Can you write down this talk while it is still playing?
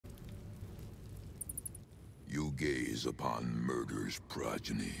You gaze upon murder's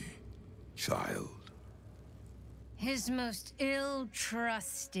progeny, child. His most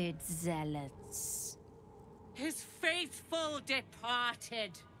ill-trusted zealots. His faithful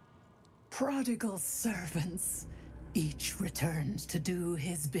departed. Prodigal servants. Each returns to do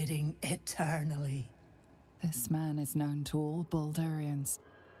his bidding eternally. This man is known to all Baldurians,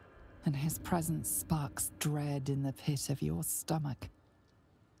 and his presence sparks dread in the pit of your stomach.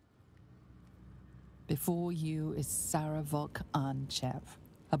 Before you is Sarevok Anchev,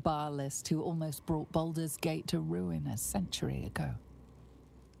 a Bhaalist who almost brought Baldur's Gate to ruin a century ago.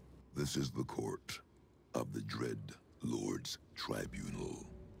 This is the court of the Dread Lord's Tribunal.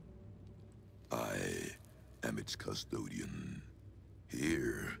 I am its custodian.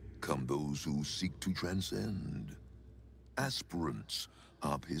 Here come those who seek to transcend, aspirants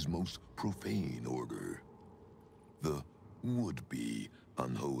of his most profane order, the would-be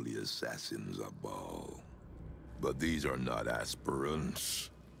unholy assassins of Bhaal. But these are not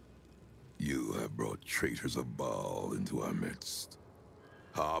aspirants. You have brought traitors of Bhaal into our midst.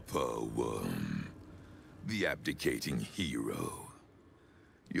 Harpa Worm, the abdicating hero.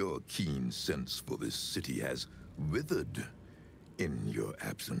 Your keen sense for this city has withered in your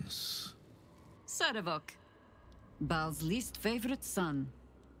absence. Sarevok, Baal's least favorite son.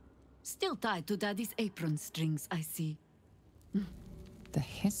 Still tied to Daddy's apron strings, I see. The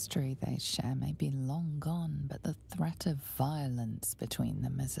history they share may be long gone, but the threat of violence between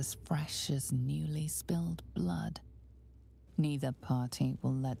them is as fresh as newly spilled blood. Neither party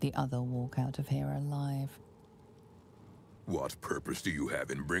will let the other walk out of here alive. What purpose do you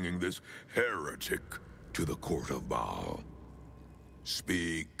have in bringing this heretic to the court of Bhaal?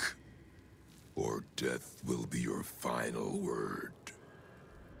 Speak, or death will be your final word.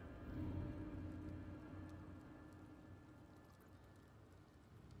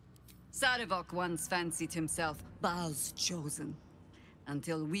 Sarevok once fancied himself Baal's chosen,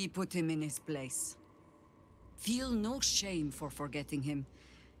 until we put him in his place. Feel no shame for forgetting him.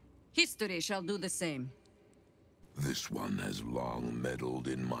 History shall do the same. This one has long meddled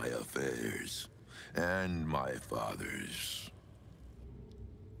in my affairs, and my father's.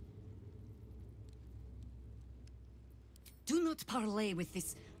 Do not parley with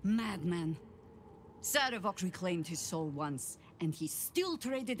this madman. Sarevok reclaimed his soul once, and he still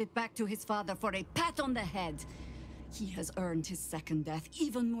traded it back to his father for a pat on the head. He has earned his second death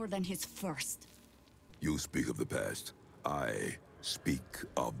even more than his first. You speak of the past. I speak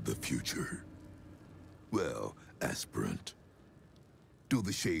of the future. Well, aspirant, do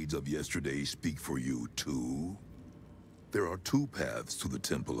the shades of yesterday speak for you too? There are two paths to the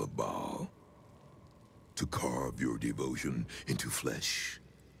Temple of Bhaal. To carve your devotion into flesh,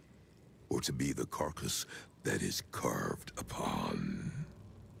 or to be the carcass that is carved upon.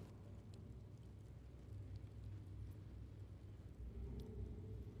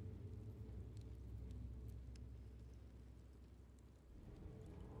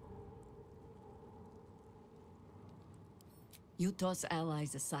 You toss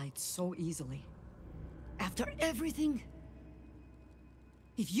allies aside so easily. After everything?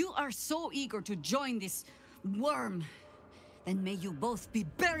 If you are so eager to join this worm, then may you both be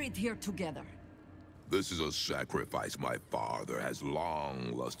buried here together. This is a sacrifice my father has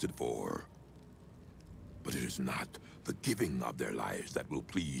long lusted for. But it is not the giving of their lives that will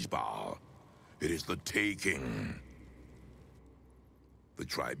please Bhaal. It is the taking. The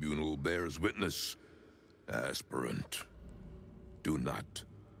tribunal bears witness. Aspirant, do not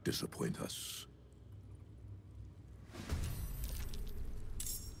disappoint us.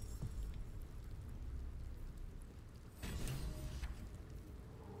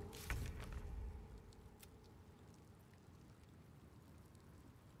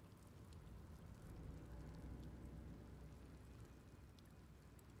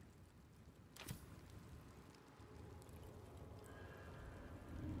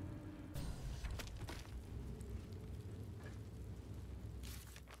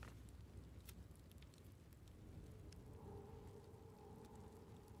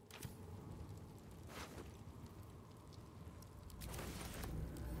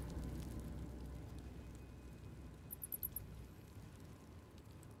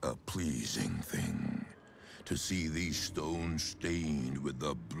 A pleasing thing to see these stones stained with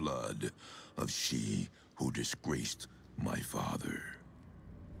the blood of she who disgraced my father.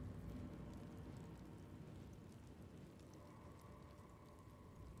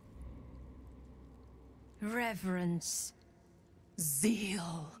 Reverence.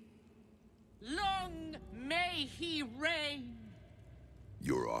 Zeal. Long may he reign.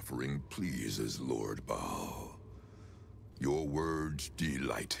 Your offering pleases Lord Bhaal. Your words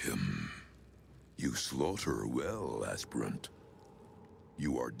delight him. You slaughter well, aspirant.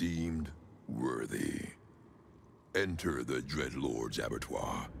 You are deemed worthy. Enter the Dreadlord's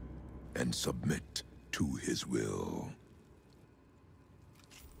abattoir and submit to his will.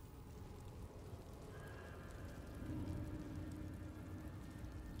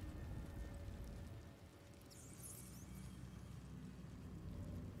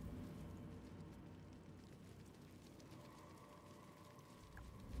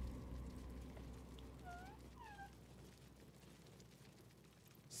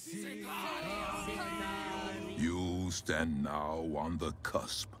 You stand now on the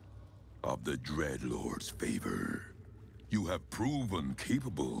cusp of the Dreadlord's favor. You have proven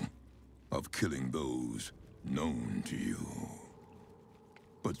capable of killing those known to you.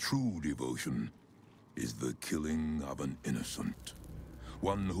 But true devotion is the killing of an innocent.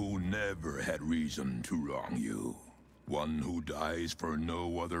 One who never had reason to wrong you. One who dies for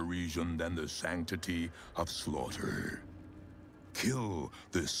no other reason than the sanctity of slaughter. Kill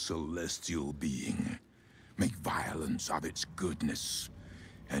this celestial being. Make violence of its goodness,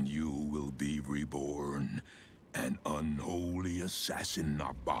 and you will be reborn, an unholy assassin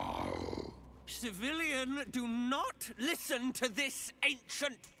of Bhaal. Civilian, do not listen to this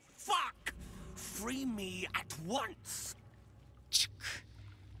ancient fuck! Free me at once!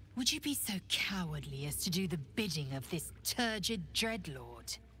 Would you be so cowardly as to do the bidding of this turgid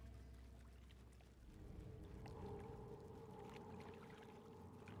Dreadlord?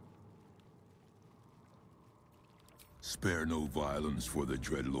 Spare no violence for the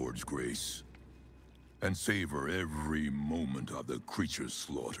Dreadlord's grace, and savor every moment of the creature's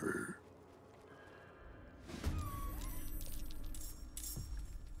slaughter.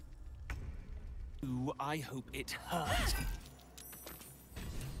 Ooh, I hope it hurt.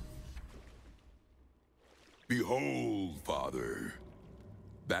 Behold, Father,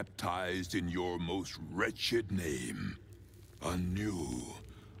 baptized in your most wretched name, a new,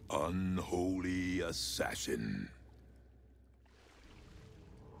 unholy assassin.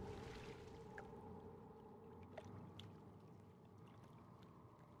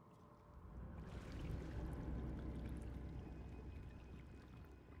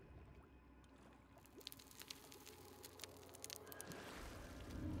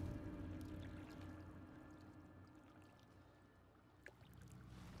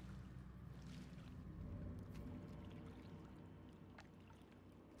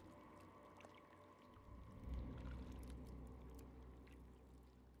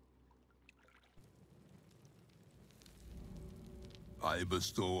 I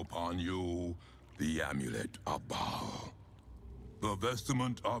bestow upon you the amulet of Bhaal, the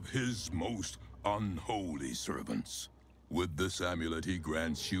vestment of his most unholy servants. With this amulet, he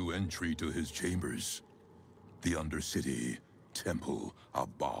grants you entry to his chambers, the Undercity Temple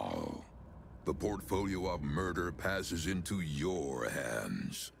of Bhaal. The portfolio of murder passes into your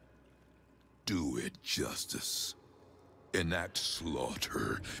hands. Do it justice. Enact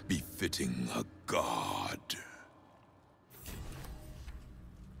slaughter befitting a god.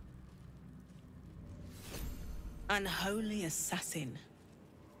 Unholy assassin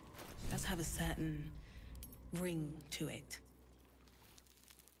does have a certain ring to it.